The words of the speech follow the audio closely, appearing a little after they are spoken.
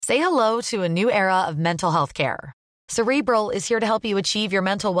Say hello to a new era of mental health care. Cerebral is here to help you achieve your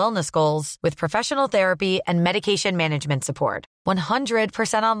mental wellness goals with professional therapy and medication management support.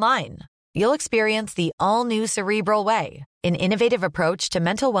 100% online. You'll experience the all-new Cerebral Way, an innovative approach to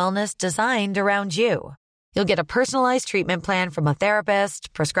mental wellness designed around you. You'll get a personalized treatment plan from a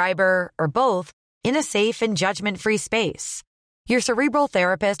therapist, prescriber, or both in a safe and judgment-free space. Your Cerebral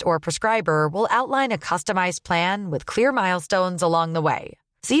therapist or prescriber will outline a customized plan with clear milestones along the way,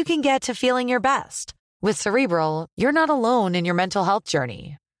 so you can get to feeling your best. With Cerebral, you're not alone in your mental health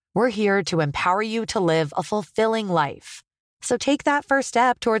journey. We're here to empower you to live a fulfilling life. So take that first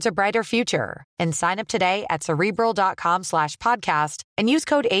step towards a brighter future and sign up today at Cerebral.com/podcast and use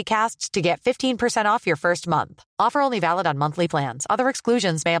code ACAST to get 15% off your first month. Offer only valid on monthly plans. Other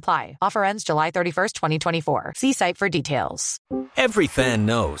exclusions may apply. Offer ends July 31st, 2024. See site for details. Every fan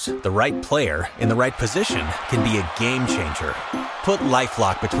knows the right player in the right position can be a game changer. Put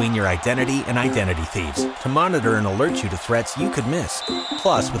LifeLock between your identity and identity thieves to monitor and alert you to threats you could miss.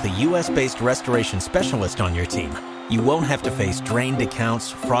 Plus, with a U.S.-based restoration specialist on your team, you won't have to face drained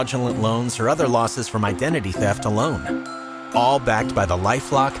accounts, fraudulent loans, or other losses from identity theft alone. All backed by the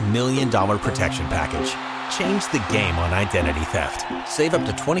LifeLock $1 Million Protection Package. Change the game on identity theft. Save up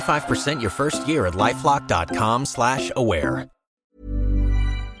to 25% your first year at LifeLock.com/aware.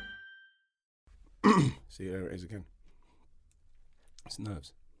 See, there it is again. It's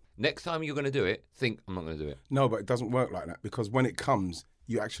nerves. Next time you're going to do it, think, I'm not going to do it. No, but it doesn't work like that, because when it comes,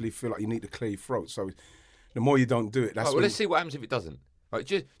 you actually feel like you need to clear your throat. So the more you don't do it, that's Right, well, let's see what happens if it doesn't. Right,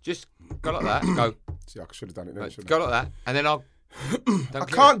 just go like that. Go. See, I should have done it then. Right, go like that, and then I'll. I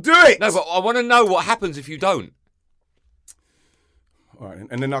can't do it. No, but I want to know what happens if you don't. All right,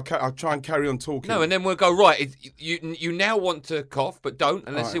 and then I'll try and carry on talking. No, and then we'll go, right, you now want to cough, but don't,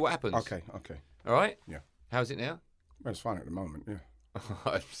 and let's see what happens. Okay. All right? Yeah. How's it now? Well, it's fine at the moment, yeah.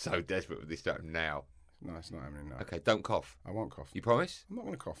 I'm so desperate with this stuff now. No, it's not happening now. Okay, don't cough. I won't cough. You promise? I'm not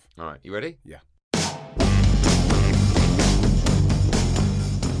going to cough. All right, you ready? Yeah.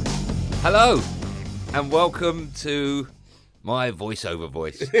 Hello, and welcome to my voiceover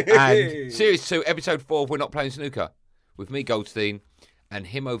voice. And Series 2, Episode 4 of We're Not Playing Snooker, with me, Goldstein, and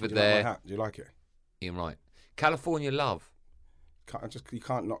him over there. Like my hat? Do you like it? Ian Wright. California Love. You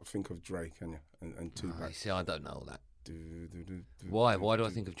can't not think of Dre, can you? And Tupac. See, I don't know that. Why? Why do I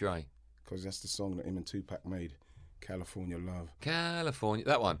think of Dre? Because that's the song that him and Tupac made, California Love. California,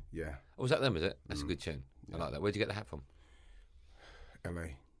 that one? Yeah. Oh, was that them, is it? That's a good tune. Yeah. I like that. Where'd you get the hat from?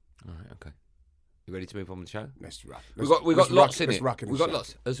 L.A. All right, okay. You ready to move on with the show? Let's rock. We've got lots in it. We've got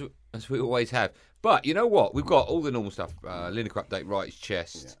lots, as we always have. But you know what? We've got all the normal stuff. Lineker update, right, his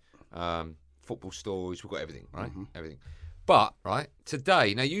chest, football stories. We've got everything, right? Mm-hmm. Everything. But, right,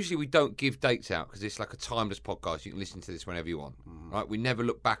 today, now usually we don't give dates out because it's like a timeless podcast. You can listen to this whenever you want, right? We never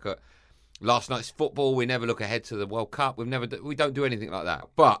look back at last night's football. We never look ahead to the World Cup. We don't do anything like that.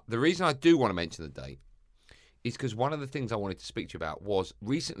 But the reason I do want to mention the date is because one of the things I wanted to speak to you about was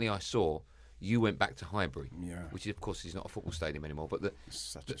recently I saw you went back to Highbury, which of course is not a football stadium anymore, but it's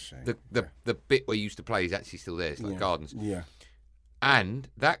such a shame. The bit where you used to play is actually still there. It's like gardens. Yeah. And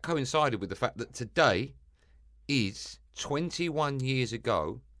that coincided with the fact that today is 21 years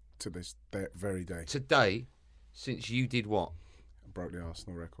ago to this very day. Today, since you did what? I broke the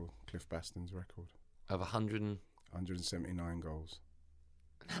Arsenal record, Cliff Baston's record. Of 179 goals.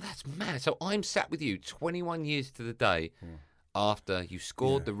 Now that's mad. So I'm sat with you 21 years to the day after you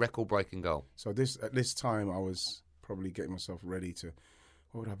scored the record-breaking goal. So at this time, I was probably getting myself ready to...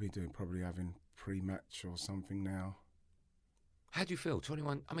 What would I be doing? Probably having pre-match or something now. How do you feel?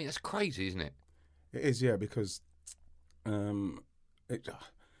 21? I mean, that's crazy, isn't it? It is, yeah, because...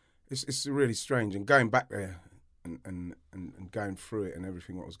 it's really strange, and going back there and going through it and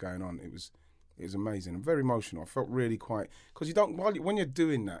everything what was going on, it was amazing and very emotional. I felt really quite, because when you're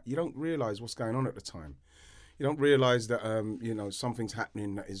doing that, you don't realise what's going on at the time. You don't realise that something's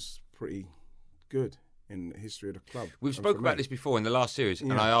happening that is pretty good in the history of the club. We've spoken about this before in the last series,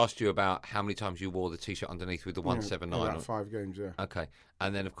 and I asked you about how many times you wore the T-shirt underneath with the 179. About 5 games, yeah. Okay,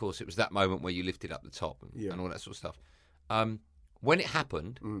 and then of course it was that moment where you lifted up the top and all that sort of stuff. When it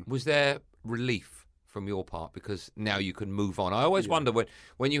happened, was there relief from your part because now you can move on? I always wonder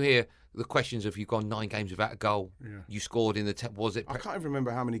when you hear the questions of you've gone 9 games without a goal, you scored in the was it? I can't even remember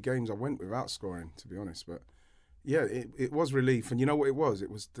how many games I went without scoring, to be honest, but. Yeah, it was relief, and you know what it was? It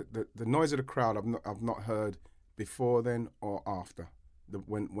was the noise of the crowd. I've not heard before then or after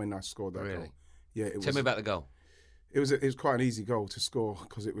when I scored that goal. Yeah, Tell me about the goal. It was quite an easy goal to score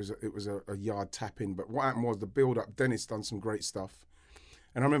because it was a yard tap in. But what happened was the build up. Dennis done some great stuff,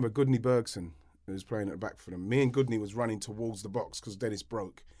 and I remember Goodney Bergson who was playing at the back for them. Me and Goodney was running towards the box because Dennis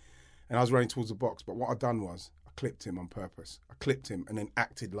broke, and I was running towards the box. But what I done was I clipped him on purpose. I clipped him and then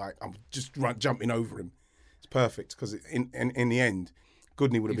acted like I'm just jumping over him. It's perfect because in the end,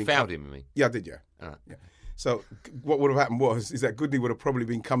 Goodney would have been. You fouled him, I mean. Yeah, I did. Yeah. Right. Yeah. So what would have happened is that Goodney would have probably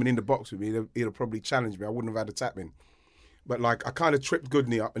been coming in the box with me. He'd have probably challenged me. I wouldn't have had a tap in. But like I kind of tripped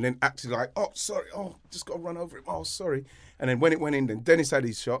Goodney up and then acted like, oh sorry, oh just got to run over him. Oh sorry. And then when it went in, then Dennis had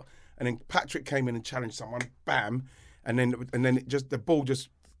his shot, and then Patrick came in and challenged someone. Bam. And then the ball just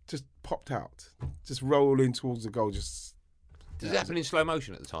popped out, just rolling towards the goal. Just did it happen in slow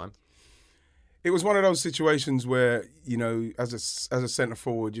motion at the time? It was one of those situations where, you know, as a centre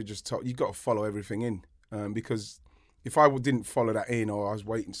forward, you're just told you got to follow everything in, because if I didn't follow that in, or I was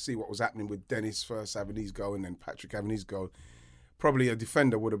waiting to see what was happening with Dennis first having his go and then Patrick having his go, probably a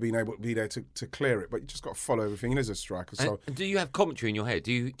defender would have been able to be there to clear it. But you just got to follow everything in as a striker. So, and do you have commentary in your head?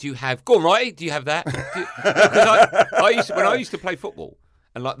 Do you have go on, Righty? Do you have that? Because when I used to play football,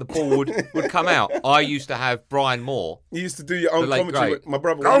 and like the ball would come out, I used to have Brian Moore. You used to do your own commentary. My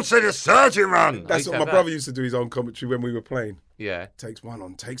brother. Go see the surgeon run. That's what my brother used to do. His own commentary when we were playing. Yeah. Takes one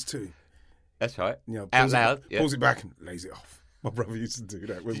on, takes two. That's right. You know, out loud. Pulls it back and lays it off. My brother used to do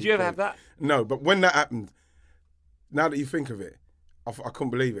that. Did you ever have that? No, but when that happened, now that you think of it, I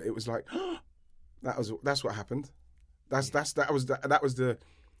couldn't believe it. It was like, that's what happened. That was the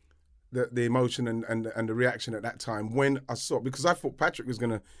emotion and the reaction at that time when I saw, because I thought Patrick was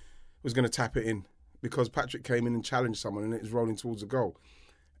gonna tap it in, because Patrick came in and challenged someone and it was rolling towards the goal,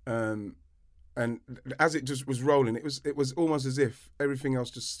 and as it just was rolling, it was almost as if everything else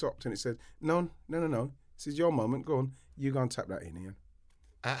just stopped and it said, no, this is your moment. Go on, you go and tap that in, Ian.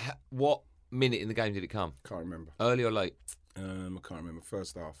 What minute in the game did it come? Can't remember. Early or late? I can't remember.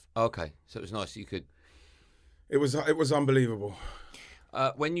 First half. Okay, so it was nice that you could. It was unbelievable.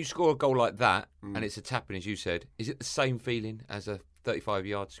 When you score a goal like that, and it's a tap-in, as you said, is it the same feeling as a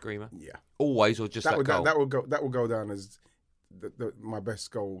 35-yard screamer? Yeah. Always, or just that goal? That will go down as my best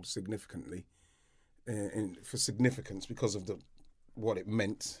goal significantly, for significance because of what it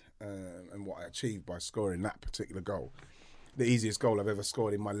meant and what I achieved by scoring that particular goal. The easiest goal I've ever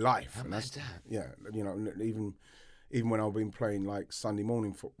scored in my life. How mad is that? Yeah, you know, even when I've been playing like Sunday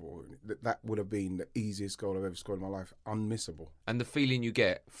morning football, that would have been the easiest goal I've ever scored in my life. Unmissable. And the feeling you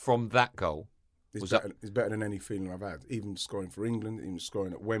get from that goal is better than any feeling I've had. Even scoring for England, even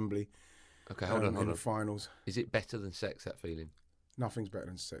scoring at Wembley. Okay, hold on. In the finals. Is it better than sex, that feeling? Nothing's better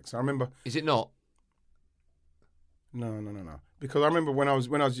than sex. I remember. Is it not? No. Because I remember when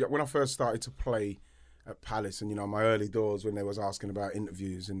I first started to play at Palace, and you know, my early doors when they was asking about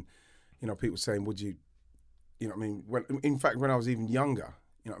interviews, and you know, people saying, would you, you know what I mean? In fact, when I was even younger,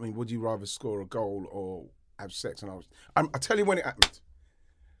 you know what I mean, would you rather score a goal or have sex? And I tell you when it happened.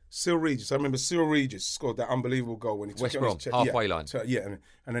 Cyril Regis. I remember Cyril Regis scored that unbelievable goal when he took West it on Brom, his chest. halfway line.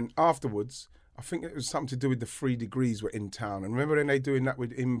 And then afterwards, I think it was something to do with the 3 degrees were in town. And remember then they doing that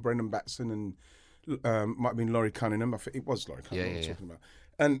with him, Brendan Batson, and might have been Laurie Cunningham. I think it was Laurie Cunningham I was talking about.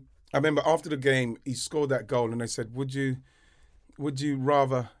 And I remember after the game, he scored that goal, and they said, "Would you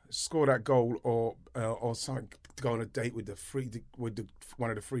rather score that goal or something to go on a date with one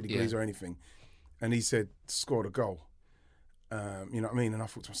of the 3 degrees or anything?" And he said, "Score the goal." You know what I mean? And I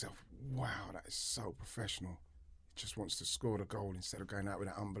thought to myself, "Wow, that is so professional. He just wants to score the goal instead of going out with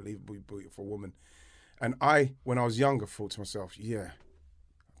that unbelievably beautiful woman." And I, when I was younger, thought to myself, "Yeah,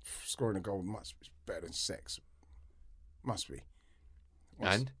 scoring a goal must be better than sex. Must be."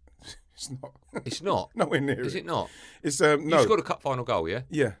 And? It's not. It's not? Nowhere near it. Is it not? It's no. You scored a cup final goal, yeah?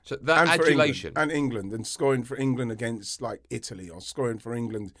 Yeah. So that and adulation. England, and scoring for England against like Italy, or scoring for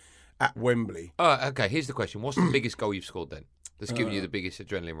England at Wembley. Okay, here's the question. What's the biggest goal you've scored then? That's given you the biggest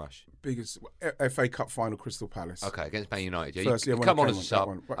adrenaline rush? Biggest FA Cup final, Crystal Palace. Okay, against Man United, yeah? First, you come on as a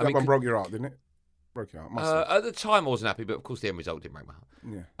sub. That one broke your heart, didn't it? Broke your heart. At the time, I wasn't happy, but of course the end result didn't break my heart.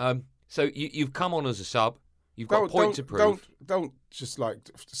 Yeah. So you've come on as a sub. You've got a point to prove. Don't just like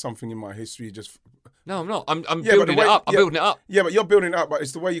something in my history. Just no, I'm not. I'm building it up. I'm building it up. Yeah, but you're building it up. But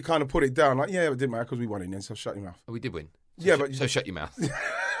it's the way you kind of put it down. Like, yeah, it didn't matter because we won in the end. So shut your mouth. Oh, we did win. So shut your mouth.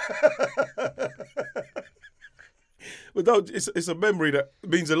 But no, it's a memory that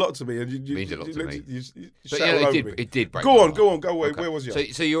means a lot to me. And you means a lot to me. But yeah, it did break. Go on. Away. Okay. Where was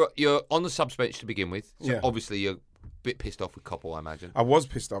you? So you're on the subs bench to begin with. So yeah. Obviously you're a bit pissed off with Koppel, I imagine. I was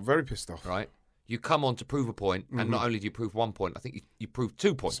pissed off. Very pissed off. Right. You come on to prove a point, and not only do you prove 1 point, I think you proved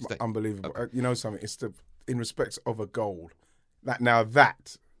 2 points. It's unbelievable. Okay. You know something? It's in respect of a goal. That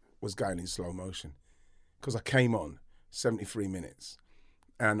was going in slow motion, because I came on 73 minutes,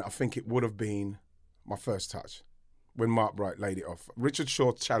 and I think it would have been my first touch when Mark Bright laid it off. Richard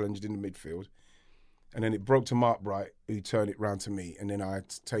Shaw challenged in the midfield. And then it broke to Mark Bright, who turned it round to me. And then I had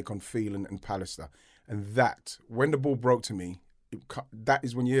to take on Phelan and Pallister. And that, when the ball broke to me, that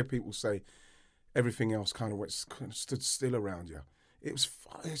is when you hear people say everything else kind of stood still around you. It's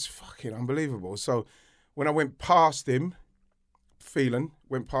fucking unbelievable. So when I went past him, Phelan,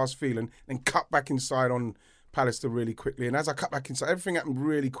 and cut back inside on Pallister really quickly. And as I cut back inside, everything happened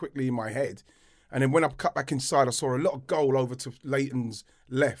really quickly in my head. And then when I cut back inside, I saw a lot of goal over to Leighton's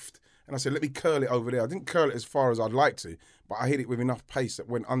left. And I said, let me curl it over there. I didn't curl it as far as I'd like to, but I hit it with enough pace that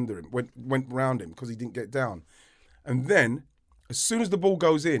went under him, went round him because he didn't get down. And then, as soon as the ball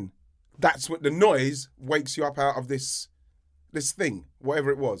goes in, that's when the noise wakes you up out of this thing,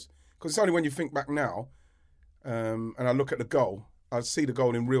 whatever it was. Because it's only when you think back now, and I look at the goal, I see the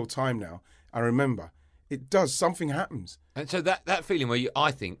goal in real time now, I remember. It does. Something happens. And so that feeling where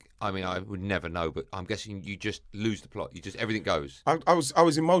I would never know, but I'm guessing you just lose the plot. Everything goes. I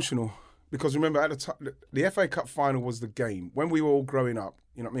was emotional because remember at the time, the FA Cup final was the game. When we were all growing up,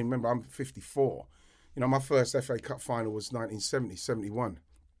 you know what I mean? Remember, I'm 54. You know, my first FA Cup final was 1970, 71.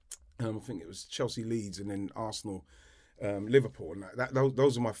 I think it was Chelsea Leeds and then Arsenal Liverpool. And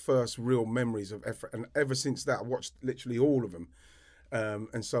those are my first real memories of FA. And ever since that, I watched literally all of them.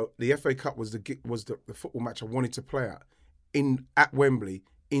 And so the FA Cup was the football match I wanted to play at Wembley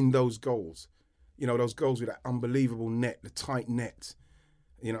in those goals. You know, those goals with that unbelievable net, the tight net.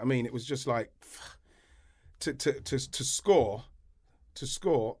 You know what I mean? It was just like to score,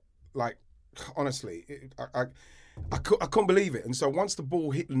 like honestly, I couldn't believe it. And so once the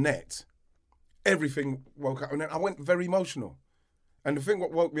ball hit the net, everything woke up, and then I went very emotional. And the thing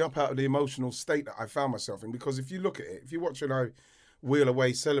what woke me up out of the emotional state that I found myself in, because if you look at it, if you watch I wheel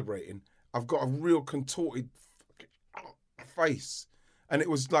away celebrating, I've got a real contorted face. And it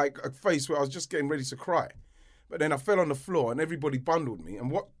was like a face where I was just getting ready to cry. But then I fell on the floor and everybody bundled me. And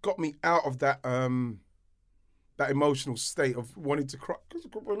what got me out of that emotional state of wanting to cry, because I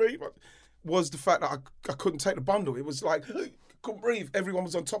couldn't believe it, was the fact that I couldn't take the bundle. It was like, I couldn't breathe. Everyone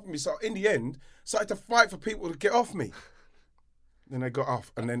was on top of me. So in the end, I started to fight for people to get off me. Then they got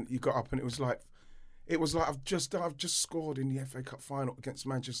off, and then you got up, and it was like I've just scored in the FA Cup final against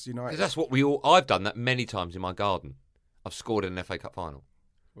Manchester United. That's what I've done that many times in my garden. I've scored in an FA Cup final.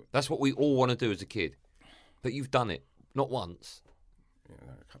 That's what we all want to do as a kid. But you've done it, not once. Yeah,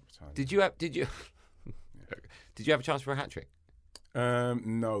 a couple of times. Did you have a chance for a hat trick?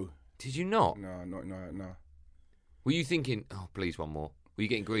 No. Did you not? No. Were you thinking, oh, please one more? Were you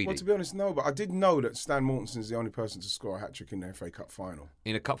getting greedy? Well, to be honest, no. But I did know that Stan Mortenson's the only person to score a hat trick in the FA Cup final.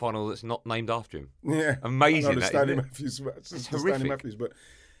 In a cup final that's not named after him. Yeah, amazing. That, Stanley Matthews. It's horrific. Stanley Matthews, but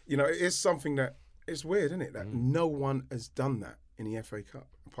you know, it is something that it's weird, isn't it? That no one has done that in the FA Cup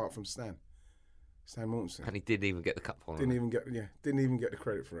apart from Stan Mortenson. And he didn't even get the cup final. Didn't even get the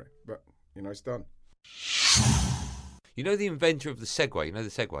credit for it. But you know, it's done. You know the inventor of the Segway? You know the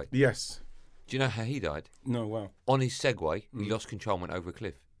Segway? Yes. Do you know how he died? No, wow. On his Segway, he lost control and went over a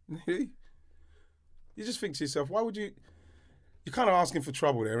cliff. You just think to yourself, why would you... You're kind of asking for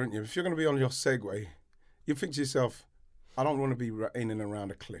trouble there, aren't you? If you're going to be on your Segway, you think to yourself, I don't want to be in and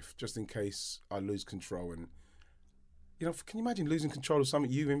around a cliff just in case I lose control. And, you know, can you imagine losing control of something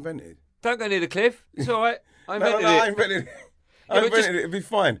you've invented? Don't go near the cliff. It's all right. I invented it. I invented it. I invented it. It'd be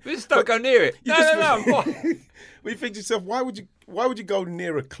fine. Just don't go near it. No, I'm fine. We think to yourself, why would you go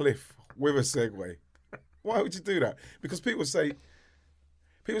near a cliff with a Segway? Why would you do that? Because people say,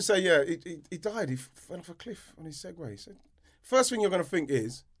 yeah, he died. He fell off a cliff on his Segway. So first thing you're going to think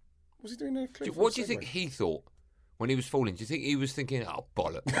is, what's he doing near a cliff? What do you think he thought when he was falling? Do you think he was thinking, oh,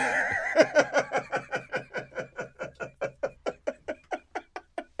 bollocks?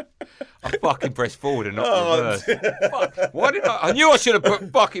 I fucking pressed forward and not reverse. Fuck. Why did I knew I should have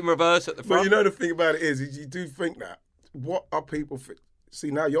put fucking reverse at the front. But you know the thing about it is you do think that. What are people... See,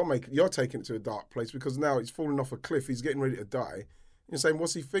 now you're taking it to a dark place because now he's falling off a cliff. He's getting ready to die. You're saying,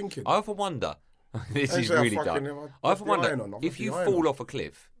 what's he thinking? I often wonder... This is really dark. I often wonder, if you fall off a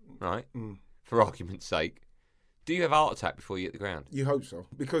cliff, right, for argument's sake, do you have a heart attack before you hit the ground? You hope so.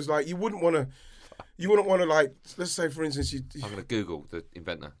 Because, like, you wouldn't want to, like, let's say, for instance... I'm going to Google the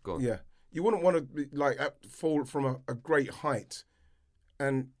inventor. Go on. Yeah. You wouldn't want to, like, fall from a great height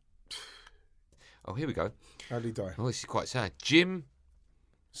and... Oh, here we go. How did he die? Oh, this is quite sad. Jim...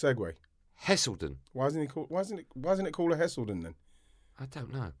 Segway. Heselden. Why isn't it called a Heselden then? I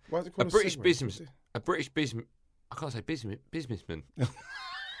don't know. Why is it called a British businessman? I can't say businessman. You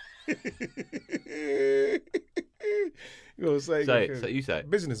gotta say it. So you say it.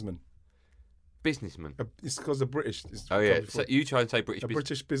 Businessman. It's because the British. Oh yeah. So you try and say British.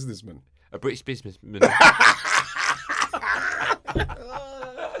 British businessman. A British businessman. I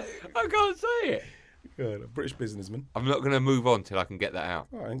can't say it. Good, a British businessman. I'm not going to move on till I can get that out.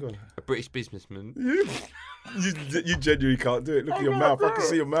 Oh, hang on. A British businessman. You genuinely can't do it. Look at your mouth. I can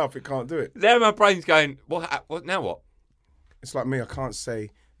see your mouth. It can't do it. There my brain's going, what now what? It's like me. I can't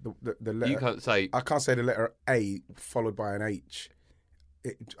say the letter. You can't say... I can't say the letter A followed by an H.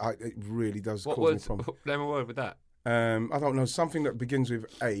 It really does cause me problems. Name a word with that. I don't know. Something that begins with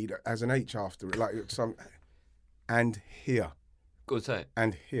A that has an H after it. Like some... And here. Go on, say it.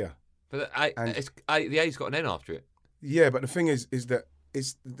 And here. But the A's got an N after it. Yeah, but the thing is that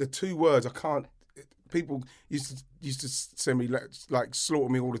it's the two words. I can't. People used to send me like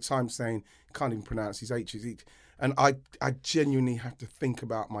slaughter me all the time, saying can't even pronounce his H's. And I genuinely have to think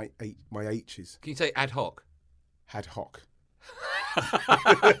about my H's. Can you say ad hoc? Ad hoc.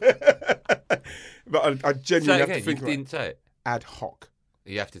 But I genuinely have to think. You didn't say it. Ad hoc.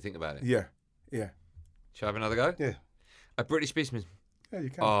 You have to think about it. Yeah. Shall I have another go? Yeah. A British businessman. Yeah, you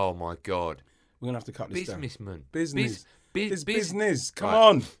can. Oh my God. We're gonna have to cut this down. Businessman. Business. It's business. Come Right.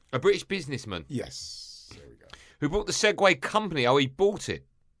 on. A British businessman. Yes. There we go. Who bought the Segway company? Oh, he bought it.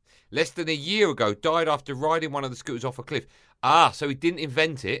 Less than a year ago, died after riding one of the scooters off a cliff. So he didn't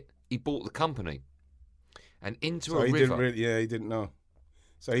invent it. He bought the company. And into a river. He didn't know.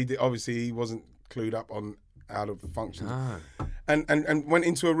 So obviously he wasn't clued up on how to function. No. And went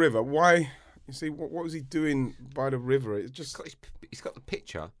into a river. Why? You see, what was he doing by the river? It's just... He's got the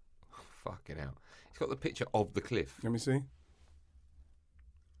picture. Oh, fucking hell. He's got the picture of the cliff. Let me see.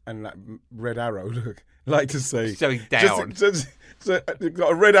 And that red arrow, look, like to say... He's going down. So you've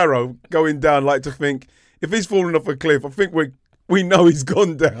got a red arrow going down, like to think, if he's fallen off a cliff, I think we know he's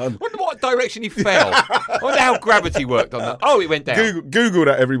gone down. I wonder what direction he fell. I wonder how gravity worked on that. Oh, he went down. Google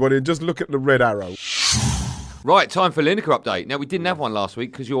that, everybody, and just look at the red arrow. Right, time for Lineker update. Now, we didn't have one last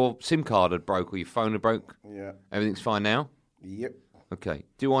week because your SIM card had broke or your phone had broke. Yeah. Everything's fine now? Yep. Okay.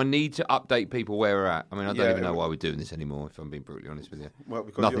 Do I need to update people where we're at? I mean, I don't even know why we're doing this anymore, if I'm being brutally honest with you. Well,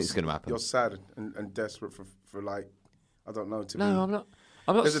 because nothing's going to happen. You're sad and desperate for like, I don't know. No, I'm not.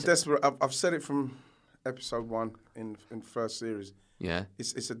 There's a desperate... I've said it from episode 1 in first series. Yeah.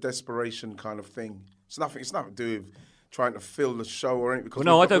 It's a desperation kind of thing. It's nothing to do with trying to fill the show or anything. Because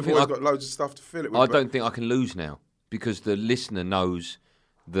I don't think we've got loads of stuff to fill it with. I don't think I can lose now because the listener knows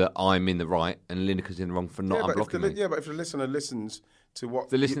that I'm in the right and Lineker's in the wrong for not unblocking me. Yeah, but if the listener listens to what...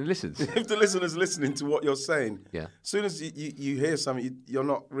 The listener listens. If the listener's listening to what you're saying, yeah. As soon as you hear something you're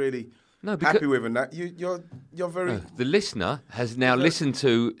not really because, happy with and that, you're very... No, the listener has now listened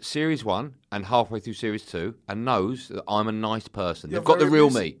to Series 1 and halfway through Series 2 and knows that I'm a nice person. They've got the real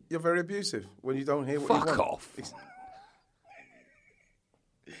me. You're very abusive when you don't hear what you want. Fuck off.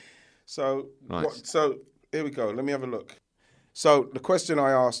 So, nice. So here we go. Let me have a look. So the question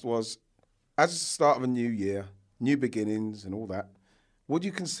I asked was, as it's the start of a new year, new beginnings and all that, would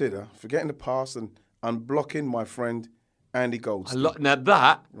you consider forgetting the past and unblocking my friend Andy Goldstein? Now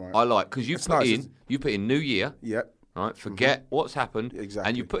that right. I like because you put in New Year. Yep. Right. Forget what's happened. Exactly.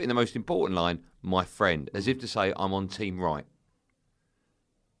 And you put in the most important line, my friend, as if to say I'm on team right.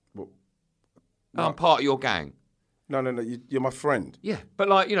 Well, I'm part of your gang. No, you're my friend. Yeah, but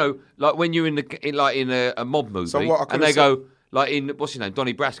like when you're in a mob movie, so what, and they go like in what's his name,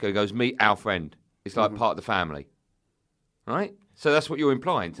 Donnie Brasco goes meet our friend. It's like part of the family, right? So that's what you're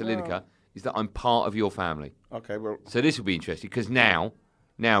implying to Lineker is that I'm part of your family. Okay, well, so this will be interesting because now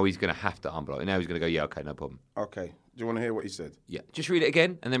he's going to have to unblock it. Now he's going to go, yeah, okay, no problem. Okay, do you want to hear what he said? Yeah, just read it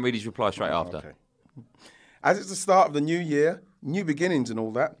again and then read his reply straight after. Okay. As it's the start of the new year, new beginnings and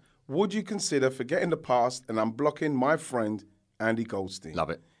all that. Would you consider forgetting the past and unblocking my friend, Andy Goldstein? Love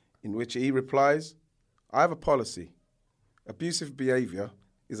it. In which he replies, I have a policy. Abusive behaviour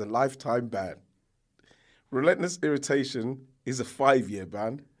is a lifetime ban. Relentless irritation is a 5-year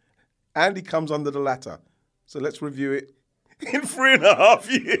ban. Andy comes under the latter. So let's review it in 3.5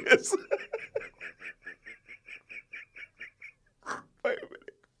 years.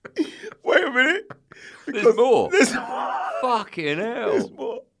 Wait a minute. There's more. There's more. Fucking hell. There's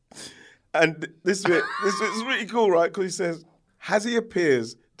more. And this bit is really cool, right? Because he says, as he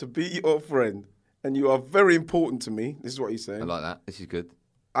appears to be your friend and you are very important to me, this is what he's saying. I like that. This is good.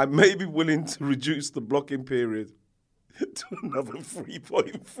 I may be willing to reduce the blocking period to another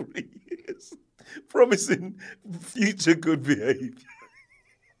 3.3 years, promising future good behaviour.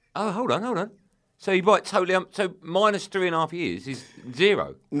 Oh, hold on. So you might totally... so minus 3.5 years is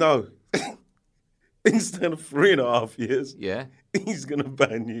 0? No. Instead of 3.5 years, yeah, he's going to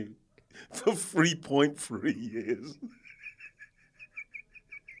ban you for 3.3 years.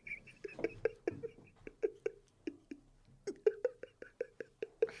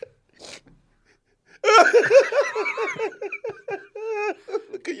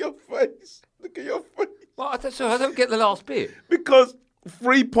 Look at your face. Look at your So I don't get the last bit. Because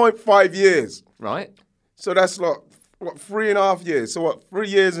 3.5 years. Right. So that's like, what, 3.5 years? So what, 3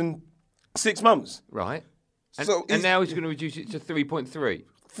 years and 6 months? Right. And and now he's going to reduce it to 3.3.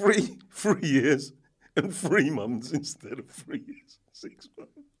 3 years and 3 months instead of 3 years and 6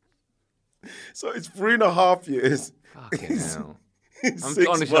 months. So it's 3.5 years. Fucking hell. Honestly,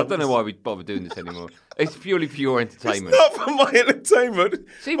 I don't know why we bother doing this anymore. It's purely for your entertainment. It's not for my entertainment.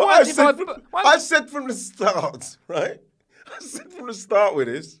 See, but why I said from the start, right? I said from the start with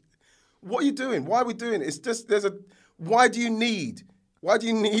this, what are you doing? Why are we doing it? It's just, why do you need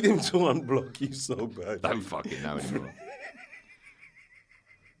him to unblock you so bad? Don't fucking know anymore.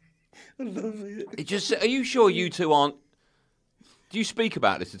 I love it. Are you sure you two aren't? Do you speak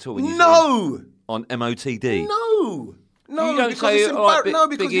about this at all? No! On MOTD? No! No, you don't because say, it's no,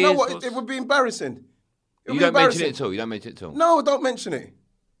 because you know what? Ears, it would be embarrassing. You don't mention it at all? You don't mention it at all? No, I don't mention it.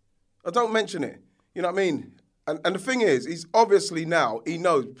 You know what I mean? And the thing is, he's obviously now, he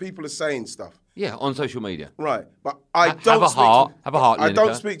knows people are saying stuff. Yeah, on social media. Right. But I don't have a heart. Have a heart, I Lineker.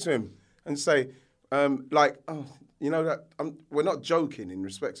 don't speak to him and say, we're not joking in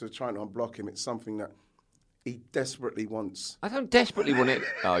respect to trying to unblock him. It's something that he desperately wants. I don't desperately want it.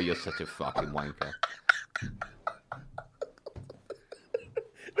 Oh, you're such a fucking wanker.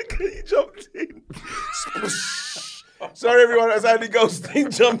 Look at you jumped in. Sorry, everyone, that's Andy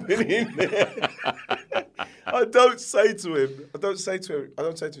Goldstein jumping in there. I don't say to him,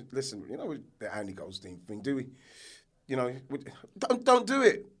 listen, you know the Andy Goldstein thing, do we? You know, don't do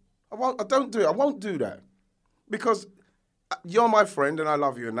it. I don't do it. I won't do that. Because you're my friend and I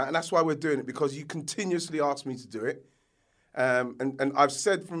love you and that's why we're doing it, because you continuously ask me to do it. And I've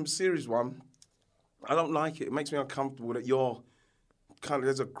said from series 1, I don't like it. It makes me uncomfortable that you're kind of,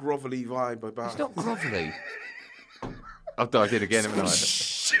 there's a grovelly vibe about it. It's not grovelly. I did again, haven't I?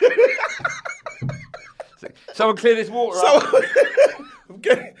 Someone clear this water up.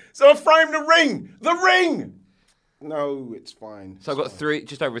 Someone frame the ring. The ring. No, it's fine. So I've got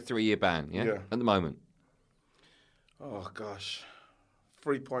just over a 3-year ban, yeah? At the moment. Oh, gosh.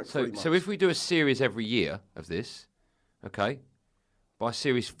 3.3 months. So if we do a series every year of this, okay, by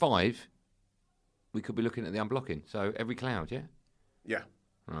series 5, we could be looking at the unblocking. So every cloud, yeah? Yeah.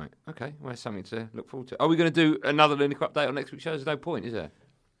 Right. Okay. Well, that's something to look forward to. Are we going to do another Lineker update on next week's show? There's no point, is there?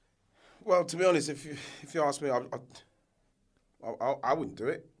 Well, to be honest, if you ask me, I wouldn't do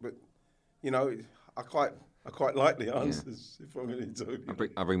it. But you know, I quite like the answers. Yeah. If I'm going to do it,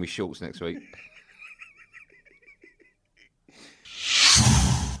 I'll bring me shorts next week.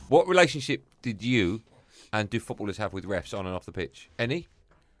 What relationship did you and do footballers have with refs on and off the pitch? Any?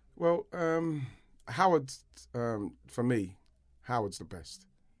 Well, Howard, for me, Howard's the best.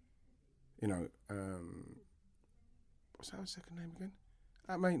 You know, what's Howard's second name again?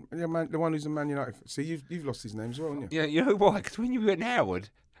 The one who's a Man United. See, you've lost his name as well, haven't you? Yeah, you know why? Because when you were in Howard,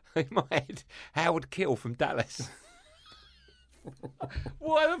 in my head, Howard Kittle from Dallas.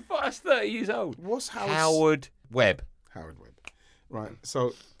 What the fuck? That's 30 years old. What's Howard Webb. Howard Webb. Right.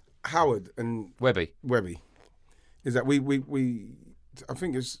 So Howard and Webby is that we I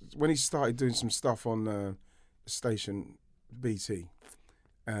think it's when he started doing some stuff on station BT,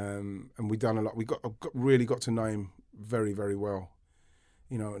 and we done a lot. We really got to know him very, very well.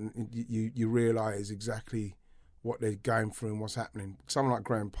 You know, and you realise exactly what they're going through and what's happening. Someone like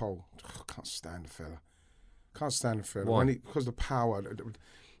Graham Poll, can't stand the fella. Why? Because the power.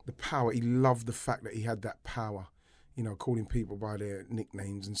 He loved the fact that he had that power. You know, calling people by their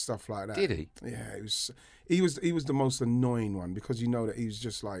nicknames and stuff like that. Did he? Yeah, he was the most annoying one, because you know that he was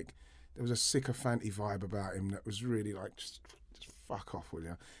just like, there was a sycophanty vibe about him that was really like, just fuck off, will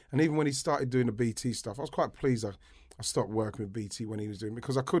you? And even when he started doing the BT stuff, I was quite pleased I stopped working with BT when he was doing,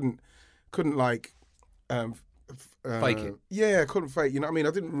 because I couldn't like fake it. Yeah, I couldn't fake. You know what I mean?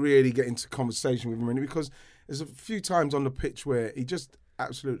 I didn't really get into conversation with him really, because there's a few times on the pitch where he just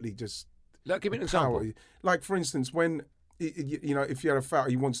absolutely just. Like, give me an example. Like, for instance, when you know, if you had a foul,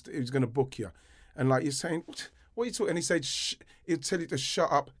 he was going to book you, and like you're saying, what are you talking? And he said, he'll tell you to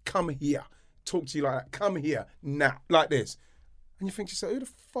shut up, come here, talk to you like that, come here now, like this, and you think to yourself, who the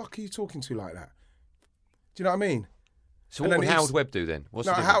fuck are you talking to like that? Do you know what I mean? So what would Howard Webb do then? What's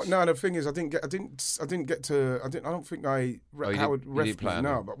the difference? The thing is, I don't think Howard ref me.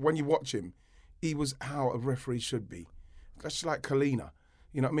 No, but when you watch him, he was how a referee should be. That's like Kalina.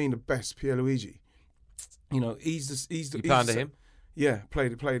 You know what I mean? The best, Pierluigi. You know, he's the. You play under him? Yeah,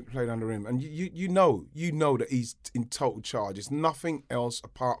 played under him, and you know that he's in total charge. It's nothing else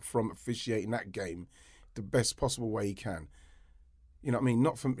apart from officiating that game the best possible way he can. You know what I mean?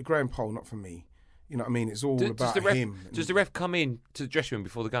 Not for Graham Poll, not for me. You know what I mean? It's all about him. Does the ref come in to the dressing room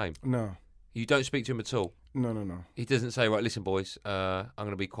before the game? No. You don't speak to him at all? No. He doesn't say, right, listen, boys, I'm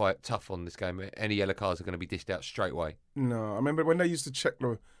going to be quite tough on this game. Any yellow cards are going to be dished out straight away. No, I remember when they used to check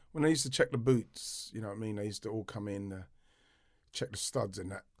the boots. You know what I mean? They used to all come in, check the studs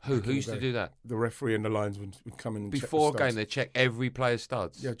and that. Who used to do that? The referee and the linesman would come in and before check the studs. game. They check every player's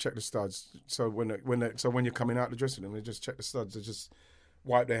studs. Yeah, check the studs. So when you're coming out the dressing room, they just check the studs. They just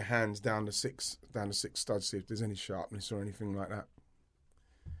wipe their hands down the six studs, see if there's any sharpness or anything like that.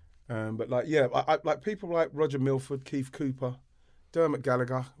 But I like people like Roger Milford, Keith Cooper, Dermot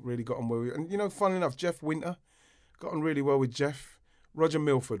Gallagher really got on well with, and funny enough, Jeff Winter got on really well with Jeff. Roger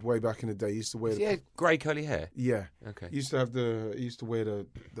Milford, way back in the day, used to wear grey curly hair. Yeah, okay. He used to wear the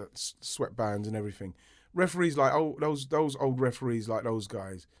sweatbands and everything. Referees like those old referees like those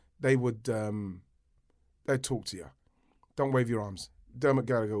guys, they'd talk to you. Don't wave your arms. Dermot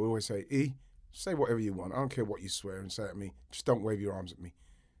Gallagher would always say, say whatever you want. I don't care what you swear and say at me. Just don't wave your arms at me.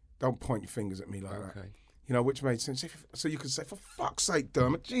 Don't point your fingers at me like that. Which made sense. So you could say, for fuck's sake,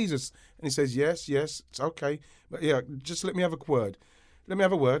 Dermot, Jesus. And he says, yes, it's okay. But yeah, just let me have a word. Let me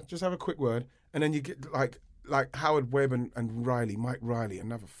have a word. Just have a quick word. And then you get like Howard Webb and Riley, Mike Riley,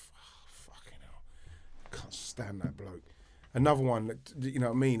 another fucking hell. Can't stand that bloke. Another one that, you know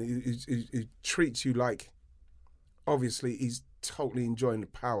what I mean, he treats you like, obviously, he's totally enjoying the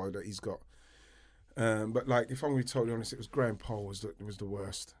power that he's got. But like, if I'm going to be totally honest, it was Graham Poll was the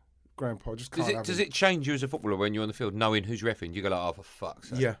worst. Graham Poll just can't Does it change you as a footballer when you're on the field, knowing who's refereeing? You go like, oh, for fuck's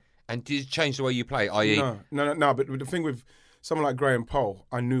sake. Yeah. And does it change the way you play, i.e.? No. But the thing with someone like Graham Poll,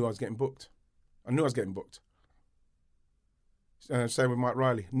 I knew I was getting booked. Same with Mike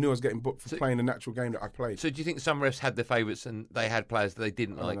Riley. Knew I was getting booked for playing the natural game that I played. So do you think some refs had their favourites and they had players that they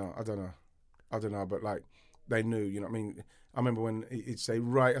didn't like? I don't know, but like, they knew, you know what I mean? I remember when he'd say,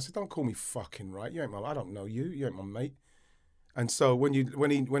 right, I said, don't call me fucking right. I don't know you. You ain't my mate. And so when you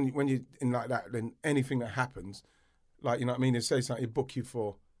in like that, then anything that happens, like, you know what I mean, they say something, he'd book you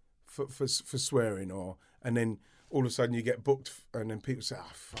for swearing, and then all of a sudden you get booked, and then people say,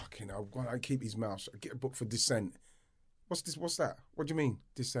 fucking hell, I keep his mouth shut. Get booked for dissent. What's that? What do you mean,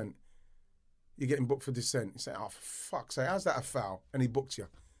 dissent? You're getting booked for dissent. You say, for fuck's sake, how's that a foul? And he booked you.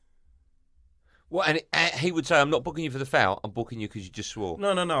 Well, and he would say, I'm not booking you for the foul, I'm booking you because you just swore.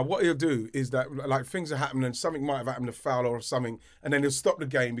 No. What he'll do is that, like, things are happening and something might have happened, a foul or something, and then he'll stop the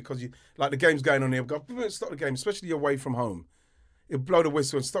game because the game's going on, he'll go, stop the game, especially away from home. He'll blow the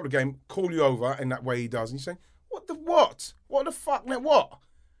whistle and stop the game, call you over, and that way he does. And you say, what the fuck, man, what?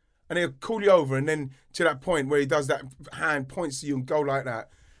 And he'll call you over, and then to that point where he does that hand, points to you and go like that,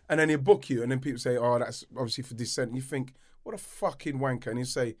 and then he'll book you, and then people say, that's obviously for dissent. And you think, what a fucking wanker. And he'll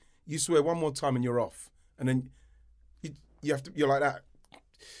say, you swear one more time and you're off. And then you're like that.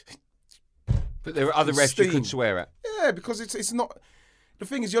 But there are other refs you could swear at. Yeah, because it's not... The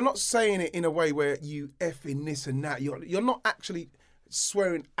thing is, you're not saying it in a way where you effing this and that. You're not actually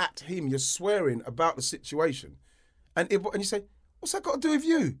swearing at him. You're swearing about the situation. And you say, what's that got to do with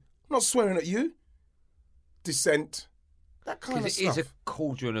you? I'm not swearing at you. Dissent. That kind of stuff. Because it is a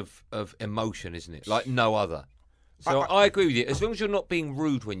cauldron of emotion, isn't it? Like no other. So I agree with you. As long as you're not being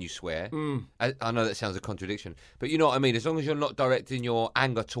rude when you swear, I know that sounds a contradiction, but you know what I mean? As long as you're not directing your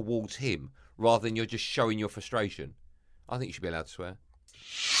anger towards him, rather than you're just showing your frustration, I think you should be allowed to swear.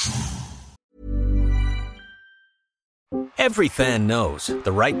 Every fan knows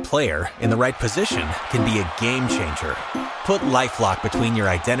the right player in the right position can be a game changer. Put LifeLock between your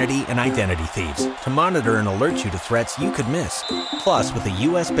identity and identity thieves to monitor and alert you to threats you could miss. Plus, with a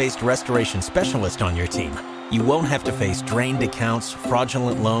U.S.-based restoration specialist on your team, you won't have to face drained accounts,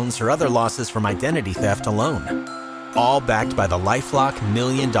 fraudulent loans, or other losses from identity theft alone. All backed by the LifeLock $1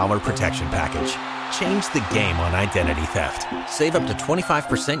 Million Protection Package. Change the game on identity theft. Save up to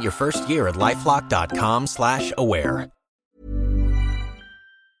 25% your first year at LifeLock.com/aware.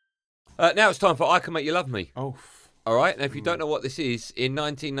 Now it's time for I Can Make You Love Me. Oh. All right, now if you don't know what this is, in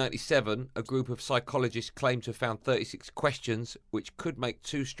 1997, a group of psychologists claimed to have found 36 questions which could make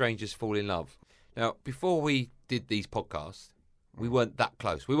two strangers fall in love. Now, before we did these podcasts, we weren't that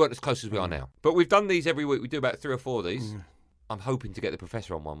close. We weren't as close as we are now. But we've done these every week. We do about 3 or 4 of these. I'm hoping to get the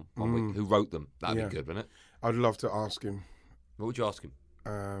professor on one week who wrote them. That'd be good, wouldn't it? I'd love to ask him. What would you ask him?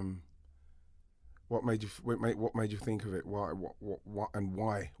 What made you think of it? Why? What? And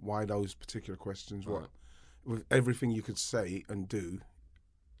why? Why those particular questions? What? With everything you could say and do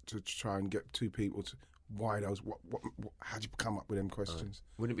to try and get two people to why those? What? How'd you come up with them questions?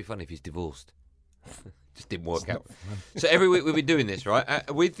 Wouldn't it be funny if he's divorced? Just didn't work out. So every week we've been doing this,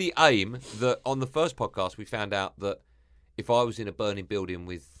 right? With the aim that on the first podcast we found out that if I was in a burning building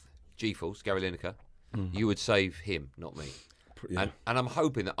with G-Force, Gary Lineker, you would save him, not me. And I'm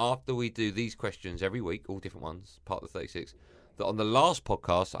hoping that after we do these questions every week, all different ones, part of the 36, that on the last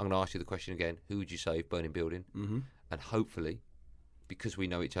podcast, I'm going to ask you the question again, who would you save, burning building? Mm-hmm. And hopefully, because we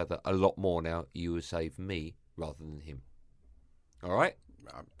know each other a lot more now, you would save me rather than him. All right?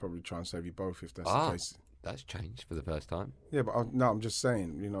 I'd probably try and save you both if that's the case. That's changed for the first time. Yeah, but I'm just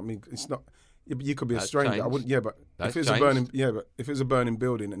saying, you know what I mean? It's not... You could be a stranger. Changed. I wouldn't. Yeah, but if it's a burning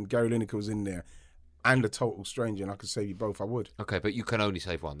building and Gary Lineker was in there, and a total stranger, and I could save you both, I would. Okay, but you can only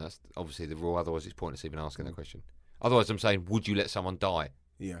save one. That's obviously the rule. Otherwise, it's pointless even asking that question. Otherwise, I'm saying, would you let someone die?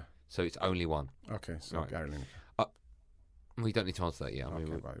 Yeah. So it's only one. Okay, so right. Gary Lineker. We don't need to answer that yet. I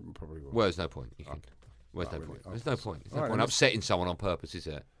mean, probably will. Well, there's no point. Where's no point? Really. There's no point. There's no point upsetting someone on purpose, is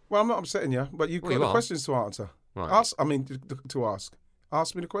there? Well, I'm not upsetting you, but you've got the questions to answer. Right. To ask.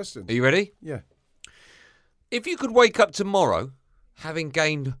 Ask me the questions. Are you ready? Yeah. If you could wake up tomorrow having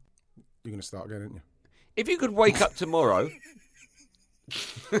gained... You're going to start again, aren't you? If you could wake up tomorrow...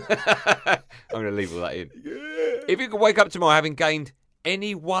 I'm going to leave all that in. Yeah. If you could wake up tomorrow having gained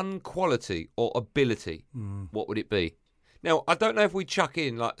any one quality or ability, what would it be? Now, I don't know if we chuck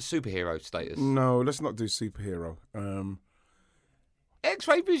in like superhero status. No, let's not do superhero.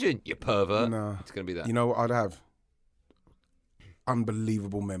 X-ray vision, you pervert. No. It's going to be that. You know what I'd have?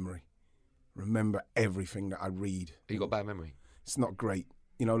 Unbelievable memory. Remember everything that I read. You got bad memory? It's not great.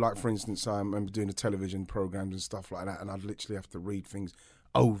 You know, like for instance, I remember doing the television programs and stuff like that, and I'd literally have to read things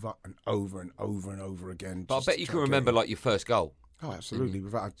over and over and over and over again. But I bet you can remember like your first goal. Oh, absolutely,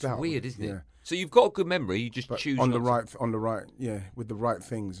 without a doubt. It's weird, isn't it? So you've got a good memory. You just choose on the right, with the right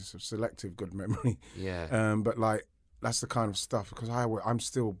things. It's a selective good memory. Yeah. But like that's the kind of stuff because I'm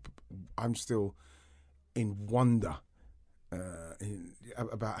still in wonder.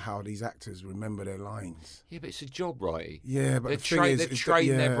 About how these actors remember their lines. Yeah, but it's a job, righty. Yeah, but they've trained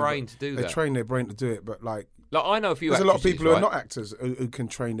their brain to do that. They train their brain to do it, but like I know a few. There's a lot of people who are not actors who can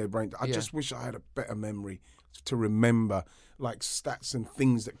train their brain. I just wish I had a better memory to remember like stats and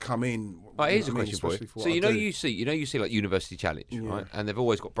things that come in. Right, here's a question for you. So you see like University Challenge, right? And they've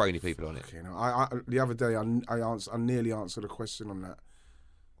always got brainy people on it. You know, I the other day I nearly answered a question on that.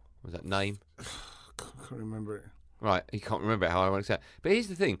 Was that name? Can't remember it. Right, you can't remember how I want to say it. But here's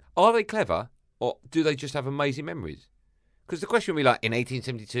the thing. Are they clever or do they just have amazing memories? Because the question would be like, in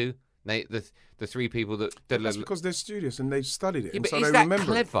 1872, the three people that... That's because they're studious and they've studied it. Yeah, and but so is they that remember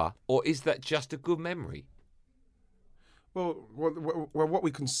clever or is that just a good memory? Well, what we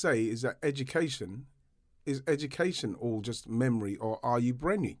can say is that education all just memory, or are you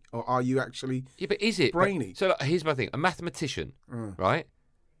brainy? Or are you actually but is it brainy? So here's my thing. A mathematician, right,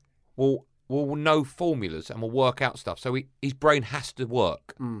 will know formulas and will work out stuff. So his brain has to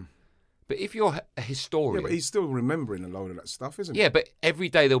work. But if you're a historian... Yeah, but he's still remembering a load of that stuff, isn't he? Yeah, but every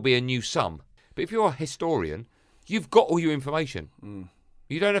day there'll be a new sum. But if you're a historian, you've got all your information.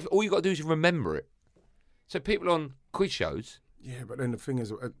 You don't have... All you've got to do is remember it. So people on quiz shows... Yeah, but then the thing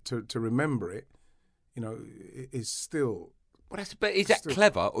is, to remember it, you know, is still... But is that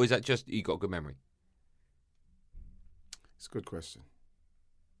clever, or is that just you got a good memory? It's a good question.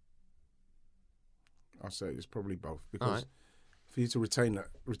 I'll say it's probably both, because for you to retain the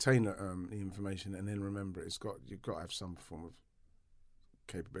information and then remember it, you've got to have some form of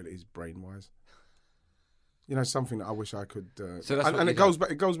capabilities brain wise. You know, something that I wish I could.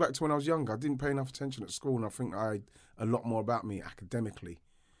 It goes back to when I was younger. I didn't pay enough attention at school, and I think I had a lot more about me academically.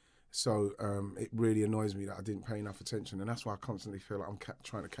 So it really annoys me that I didn't pay enough attention, and that's why I constantly feel like I'm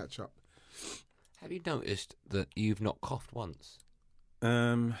trying to catch up. Have you noticed that you've not coughed once?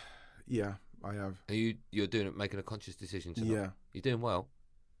 Yeah. I have. Are you're doing it, making a conscious decision to not? Yeah. You're doing well.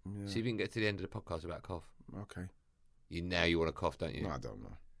 Yeah. See if you can get to the end of the podcast about cough. Okay. You want to cough, don't you? No, I don't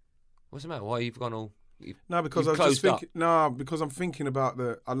know. What's the matter? Why you've gone all... No, because I was just thinking... No, because I'm thinking about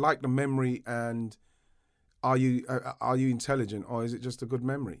I like the memory, and are you intelligent, or is it just a good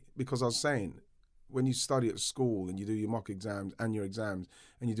memory? Because I was saying, when you study at school and you do your mock exams and your exams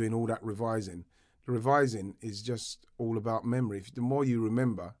and you're doing all that revising, the revising is just all about memory. The more you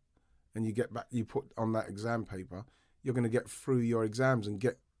remember... and you put on that exam paper, you're going to get through your exams and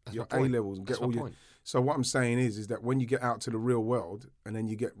get your A-levels and get all your... So what I'm saying is that when you get out to the real world and then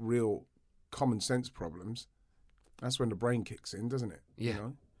you get real common sense problems, that's when the brain kicks in, doesn't it? Yeah. You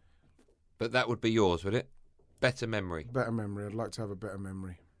know? But that would be yours, would it? Better memory. Better memory. I'd like to have a better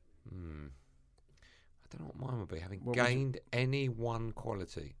memory. I don't know what mine would be. Having gained any one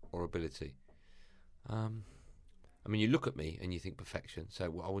quality or ability. I mean, you look at me and you think perfection, so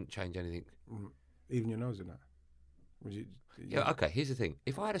I wouldn't change anything. Even your nose in that? Yeah, okay, here's the thing.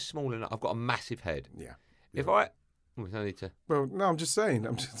 If I had a small enough... I've got a massive head. Yeah. If I... no need to... Well, no, I'm just saying.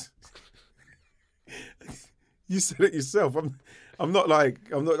 You said it yourself. I'm not.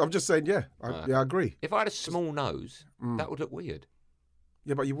 I'm just saying. Yeah, I agree. If I had a small nose, that would look weird.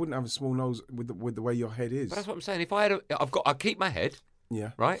 Yeah, but you wouldn't have a small nose with the way your head is. But that's what I'm saying. If I had, I keep my head.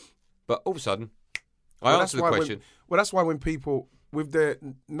 Yeah. Right. But all of a sudden, I answer the question. That's why when people with their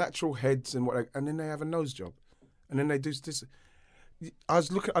natural heads and and then they have a nose job, and then they do this. I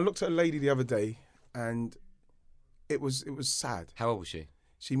looked at a lady the other day, and it was sad. How old was she?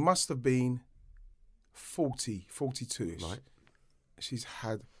 She must have been 40, 42-ish. Right. She's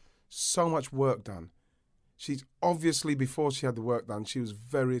had so much work done. She's obviously, before she had the work done, she was a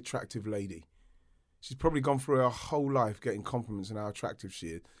very attractive lady. She's probably gone through her whole life getting compliments on how attractive she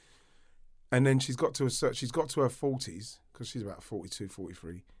is. And then she's got to her 40s, because she's about 42,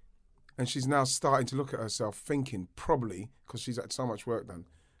 43. And she's now starting to look at herself thinking, probably, because she's had so much work done,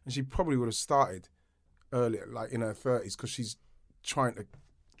 and she probably would have started earlier, like in her 30s, because she's trying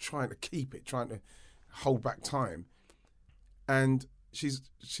to keep it, trying to hold back time. And she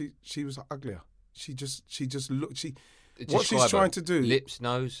was uglier. She just looked. What she's trying to do. Lips,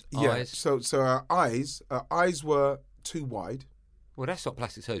 nose, eyes. So her eyes were too wide. Well, that's not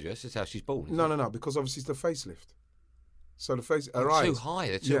plastic surgery. That's just how she's born. No, because obviously it's the facelift. So her eyes too high.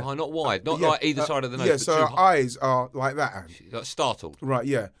 They're too high, not wide, not like either side of the nose. Yeah, so her eyes are like that. She's like startled. Right.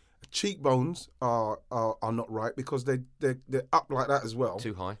 Yeah. Cheekbones are not right because they're up like that as well.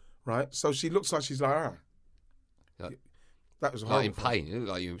 Too high. Right. So she looks like she's like. That was like in pain. You look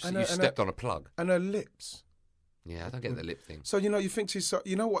like you stepped on a plug. And her lips. Yeah, I don't get the lip thing. So you think to yourself,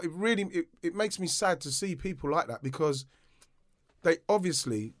 you know what? It makes me sad to see people like that, because they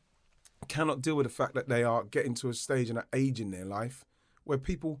obviously cannot deal with the fact that they are getting to a stage and an age in their life where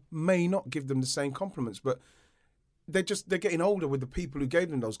people may not give them the same compliments, but they're getting older with the people who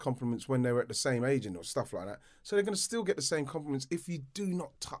gave them those compliments when they were at the same age and stuff like that. So they're going to still get the same compliments if you do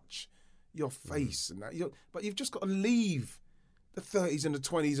not touch your face and that. But you've just got to leave the 30s and the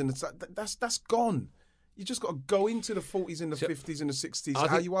 20s and that's gone. You just got to go into the 40s and the 50s and the 60s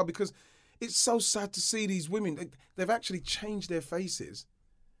how you are, because it's so sad to see these women. They've actually changed their faces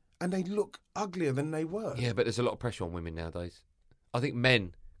and they look uglier than they were. Yeah, but there's a lot of pressure on women nowadays. I think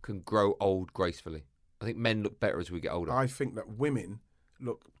men can grow old gracefully. I think men look better as we get older. I think that women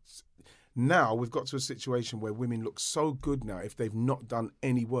look... Now we've got to a situation where women look so good now if they've not done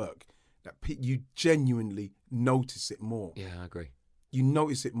any work that you genuinely notice it more. Yeah, I agree. You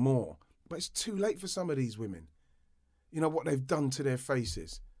notice it more. But it's too late for some of these women. You know what they've done to their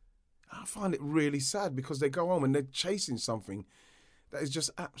faces. I find it really sad, because they go home and they're chasing something that is just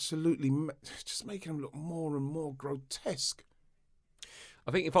absolutely just making them look more and more grotesque.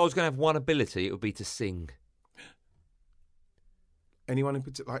 I think if I was going to have one ability, it would be to sing. Anyone in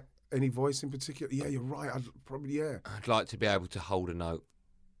particular, like any voice in particular? Yeah, you're right. I'd like to be able to hold a note.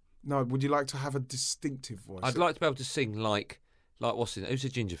 No, would you like to have a distinctive voice? I'd like to be able to sing like what's his name? Who's the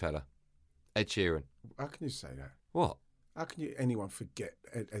ginger fella? Ed Sheeran. How can you say that? What? How can anyone forget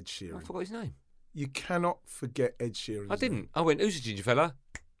Ed Sheeran? I forgot his name. You cannot forget Ed Sheeran. I didn't. I went, who's the ginger fella?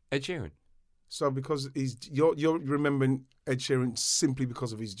 Ed Sheeran. So because you're remembering Ed Sheeran simply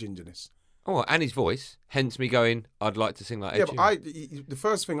because of his gingerness. Oh, and his voice. Hence me going, I'd like to sing like Ed Sheeran. Yeah, but the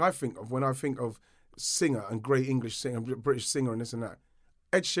first thing I think of when I think of singer and great English singer, British singer and this and that,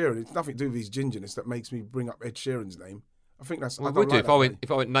 Ed Sheeran, it's nothing to do with his gingerness that makes me bring up Ed Sheeran's name. I think that's... Well, I would do if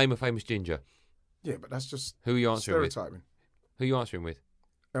I went name a famous ginger. Yeah, but that's just... Who are you answering stereotyping. With? Who are you answering with?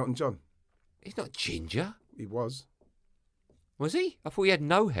 Elton John. He's not ginger. He was. Was he? I thought he had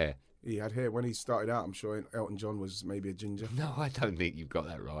no hair. He had hair. When he started out, I'm sure Elton John was maybe a ginger. No, I don't think you've got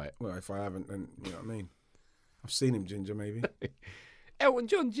that right. Well, if I haven't, then you know what I mean. I've seen him ginger, maybe. Elton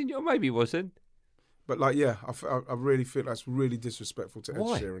John ginger, maybe he wasn't. But I really feel that's really disrespectful to Ed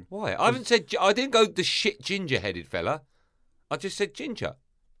Sheeran. Why? I didn't go the shit ginger-headed fella. I just said ginger.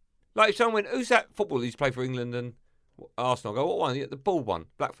 Like if someone went, who's that footballer who's played for England and Arsenal? I go, what one? The bald one,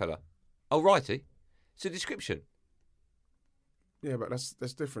 black fella. Oh, righty. It's a description. Yeah, but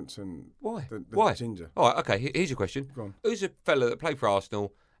that's different than why? The ginger. All right, okay, here's your question. Go on. Who's a fella that played for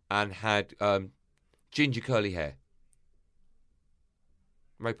Arsenal and had ginger curly hair?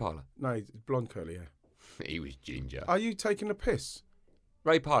 Ray Parlour. No, he's blonde curly hair. He was ginger. Are you taking the piss?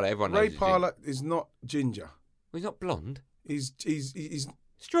 Ray Parlour, everyone knows. Ray Parlour is not ginger. Well, he's not blonde. He's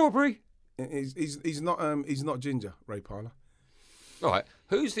strawberry. He's not ginger. Ray Parlour. All right.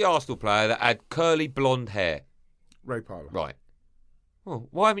 Who's the Arsenal player that had curly blonde hair? Ray Parlour. Right. Well,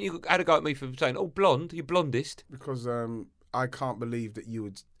 why haven't you had a go at me for saying, "Oh, blonde, you're blondest"? Because I can't believe that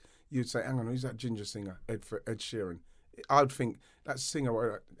you'd say, "Hang on, who's that ginger singer?" Ed Sheeran. I'd think that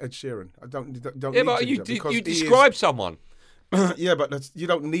singer Ed Sheeran. I don't. Yeah, but you describe someone. Yeah, but you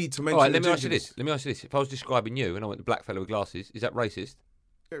don't need to mention. All right, let me ask you this. If I was describing you and I went the black fella with glasses, is that racist?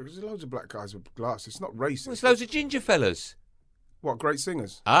 Yeah, there's loads of black guys with glasses. It's not racist. There's loads of ginger fellas. What, great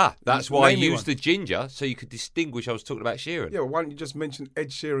singers? Ah, that's why I used the ginger, so you could distinguish I was talking about Sheeran. Yeah, well, why don't you just mention Ed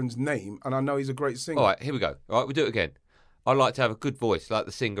Sheeran's name, and I know he's a great singer. All right, here we go. All right, we'll do it again. I like to have a good voice, like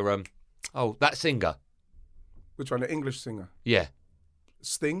the singer, that singer. Which one, the English singer? Yeah.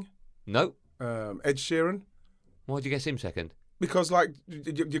 Sting? No. Ed Sheeran? Why'd you guess him second? Because, like,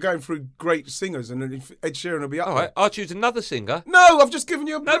 you're going through great singers, and then Ed Sheeran will be up there. All right, I'll choose another singer. No, I've just given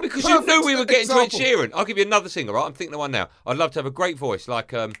you a No, because you knew we were getting example. to Ed Sheeran. I'll give you another singer, right? I'm thinking of one now. I'd love to have a great voice,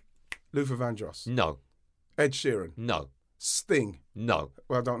 like... Luther Vandross. No. Ed Sheeran. No. Sting. No.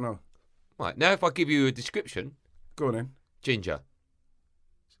 Well, I don't know. Right, now if I give you a description... Go on then. Ginger.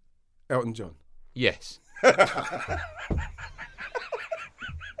 Elton John. Yes.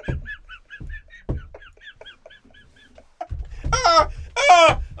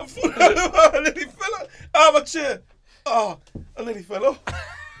 I'm falling over. I nearly fell off. My chair. I nearly fell off.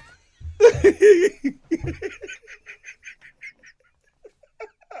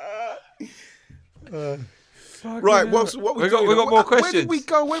 Right, what we got more questions. Where did we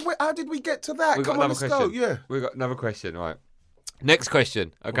go? How did we get to that? Come on, let's go. Yeah. We've got another question, right. Next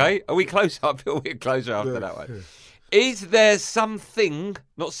question, okay? Are we close up? We're closer after that one. Is there something,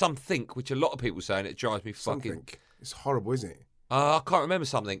 not something, which a lot of people say, and it drives me fucking... Something. It's horrible, isn't it? I can't remember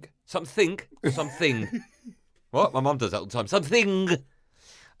something. Something. What? My mum does that all the time. Something.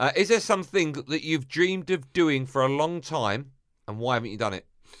 Is there something that you've dreamed of doing for a long time, and why haven't you done it?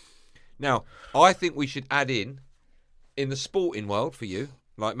 Now, I think we should add in the sporting world for you,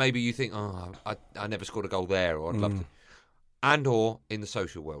 like maybe you think, I never scored a goal there, or I'd love to, and or in the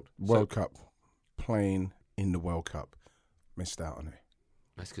social world. World Cup, playing in the World Cup, missed out on it.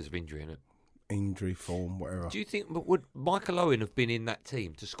 That's because of injury, isn't it? Injury, form, whatever. Do you think, would Michael Owen have been in that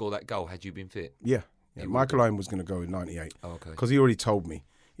team to score that goal had you been fit? Yeah. Michael Owen was going to go in 98. Oh, okay. Because he already told me.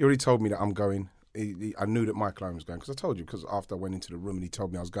 He already told me that I'm going. I knew that Michael Owen was going, because I told you, because after I went into the room and he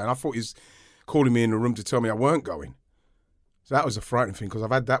told me I was going, I thought he was calling me in the room to tell me I weren't going. So that was a frightening thing, because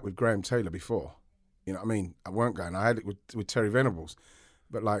I've had that with Graham Taylor before. You know what I mean? I weren't going. I had it with Terry Venables.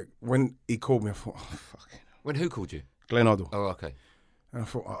 But like, when he called me, I thought, oh, fuck. When who called you? Glenn Hoddle. Oh, okay. And I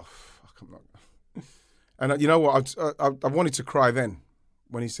thought, oh, fuck, I'm not. And you know what? I wanted to cry then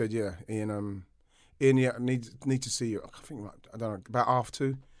when he said, yeah, Ian, yeah, I need to see you. I think, I don't know, about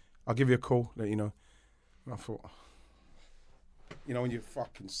 2:30. I'll give you a call, let you know. And I thought, you know, when you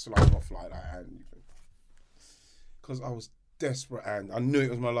fucking slide off like that, and because I was desperate, and I knew it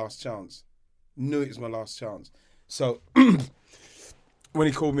was my last chance. So when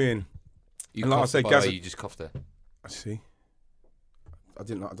he called me in, you just coughed there. I see. I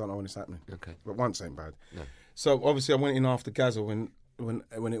don't know when it's happening. Okay. But once ain't bad. No. So obviously I went in after Gazza when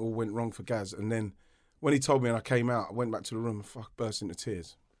it all went wrong for Gaz, and then when he told me and I came out, I went back to the room and burst into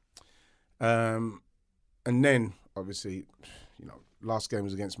tears. And then obviously, you know, last game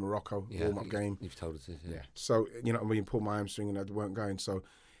was against Morocco, warm-up game. You've told us this, yeah. So, you know, when you pulled my hamstring and I weren't going. So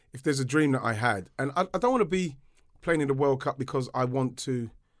if there's a dream that I had, and I don't want to be playing in the World Cup because I want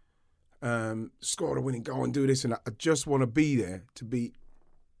to score the winning goal and do this and that. I just want to be there to be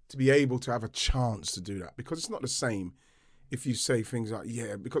able to have a chance to do that, because it's not the same if you say things like,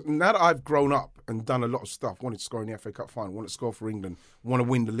 yeah, because now that I've grown up and done a lot of stuff, wanted to score in the FA Cup final, wanted to score for England, want to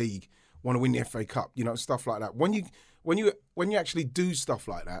win the league, want to win the FA Cup, you know, stuff like that. When you actually do stuff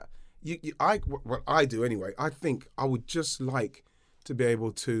like that, what I do anyway, I think I would just like to be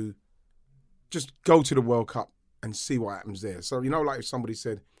able to just go to the World Cup and see what happens there. So, you know, like if somebody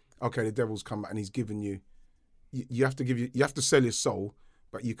said, okay, the devil's come back and he's given you, you have to sell your soul,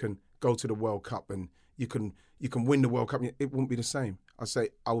 but you can go to the World Cup and you can win the World Cup. It wouldn't be the same. I say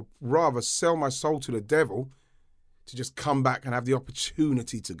I would rather sell my soul to the devil to just come back and have the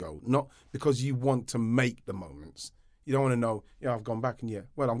opportunity to go, not because you want to make the moments. You don't want to know, yeah, I've gone back and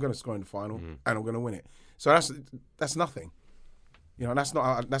well, I'm going to score in the final and I'm going to win it. So that's nothing. You know, that's not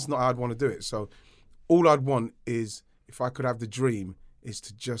how I'd want to do it. So all I'd want is, if I could have the dream, is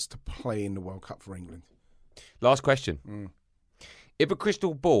to play in the World Cup for England. Last question. If a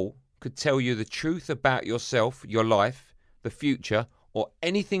crystal ball could tell you the truth about yourself, your life, the future, or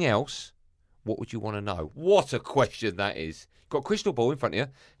anything else, what would you want to know? What a question that is. Got a crystal ball in front of you.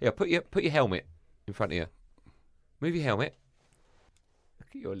 Here, put your helmet in front of you. Move your helmet. Look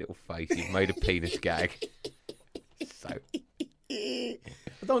at your little face. You've made a penis gag. So... I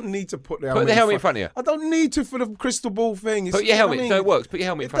don't need to put the helmet in front of you. I don't need to for the crystal ball thing. Put your helmet. So it works. Put your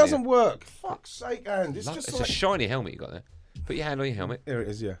helmet in front of you. It doesn't work. Fuck's sake, Andy. It's a shiny helmet you got there. Put your hand on your helmet. There it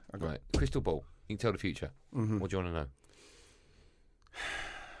is, yeah. Right. Crystal ball. You can tell the future. Mm-hmm. What do you want to know?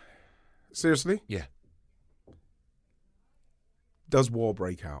 Seriously? Yeah. Does war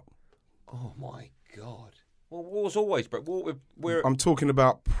break out? Oh, my God. Well, war's always... But we're... I'm talking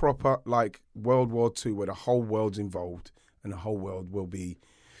about proper, like, World War II, where the whole world's involved and the whole world will be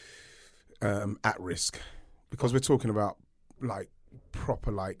at risk. Because we're talking about, like,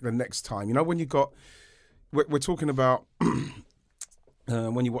 proper, like, the next time. You know, when you got... We're talking about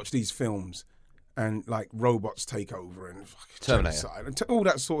when you watch these films and, like, robots take over and Terminator and all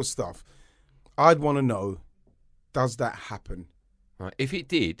that sort of stuff. I'd want to know, does that happen? Right. If it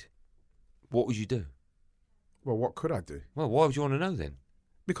did, what would you do? Well, what could I do? Well, why would you want to know then?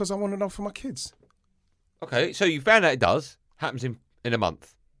 Because I want to know for my kids. Okay, so you found out it does. Happens in a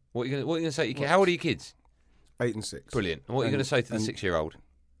month. What are you going to say to your kids? How old are your kids? 8 and 6. Brilliant. And what are you going to say to the 6-year-old?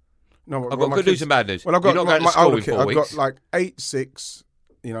 No, I've got good news and bad news. Well, I've got You're not going to school in 4 weeks. I've got like 8, 6,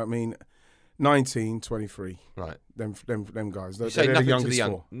 you know what I mean, 19, 23. Right. Them guys. You say nothing to the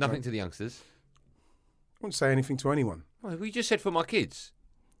four. nothing Right. to the youngsters. I wouldn't say anything to anyone. Well, we just said for my kids.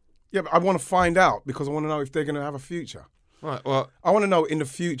 Yeah, but I want to find out because I want to know if they're going to have a future. Right. Well, I want to know in the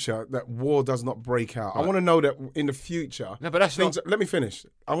future that war does not break out. Right. I want to know that in the future. No, but that's not. Let me finish.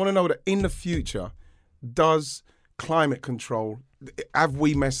 I want to know that in the future, does climate control, have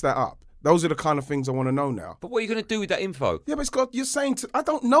we messed that up? Those are the kind of things I want to know now. But what are you going to do with that info? Yeah, but you're saying I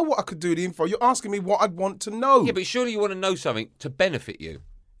don't know what I could do with the info. You're asking me what I'd want to know. Yeah, but surely you want to know something to benefit you.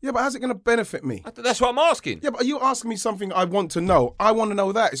 Yeah, but how's it going to benefit me? That's what I'm asking. Yeah, but are you asking me something I want to know? I want to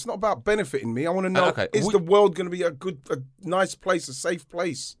know that. It's not about benefiting me. I want to know, is the world going to be a nice place, a safe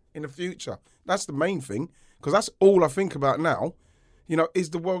place in the future? That's the main thing, because that's all I think about now. You know,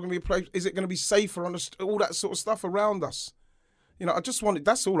 is the world going to be a place? Is it going to be safer on all that sort of stuff around us? You know,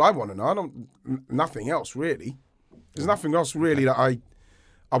 that's all I want to know. Nothing else really. There's nothing else really that I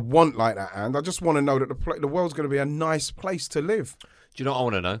want like that, and I just want to know that the world's going to be a nice place to live. Do you know what I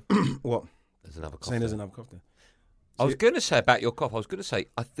want to know? What? There's another cough. Saying there's another cough there. I was going to say about your cough, I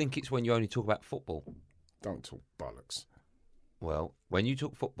think it's when you only talk about football. Don't talk bollocks. Well, when you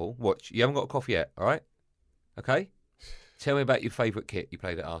talk football, watch. You haven't got a cough yet, all right? Okay? Tell me about your favourite kit you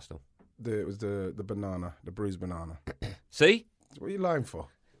played at Arsenal. It was the banana, the bruised banana. See? What are you lying for?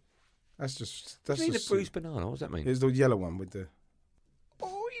 That's just... What do you mean the bruised banana? What does that mean? It's the yellow one with the...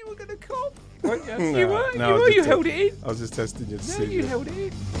 Oh, you were going to cough. Weren't you? No, you held it in. I was just testing you to see. You held it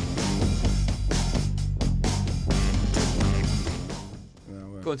in.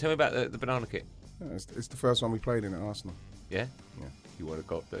 No, Go on, tell me about the banana kit. Yeah, it's the first one we played in at Arsenal. Yeah? Yeah. You want to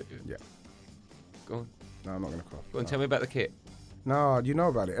cough, don't you? Yeah. Go on. No, I'm not going to cough. Go on, tell me about the kit. No, you know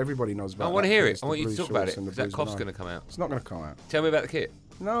about it. Everybody knows about it. I want to hear it. I want you to talk about it, because that cough's going to come out. It's not going to come out. Tell me about the kit.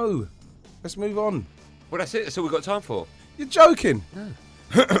 No. Let's move on. Well, that's it. That's all we've got time for. You're joking. No.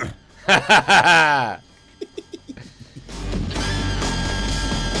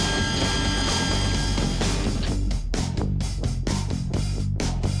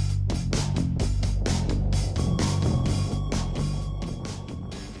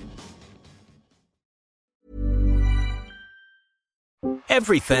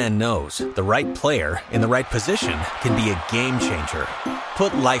 Every fan knows the right player in the right position can be a game changer.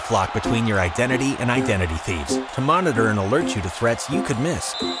 Put LifeLock between your identity and identity thieves to monitor and alert you to threats you could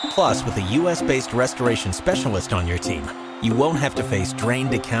miss. Plus, with a U.S.-based restoration specialist on your team, you won't have to face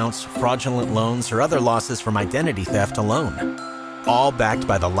drained accounts, fraudulent loans, or other losses from identity theft alone. All backed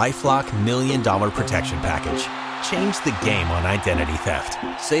by the LifeLock $1 Million Protection Package. Change the game on identity theft.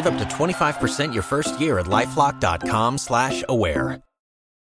 Save up to 25% your first year at LifeLock.com/aware.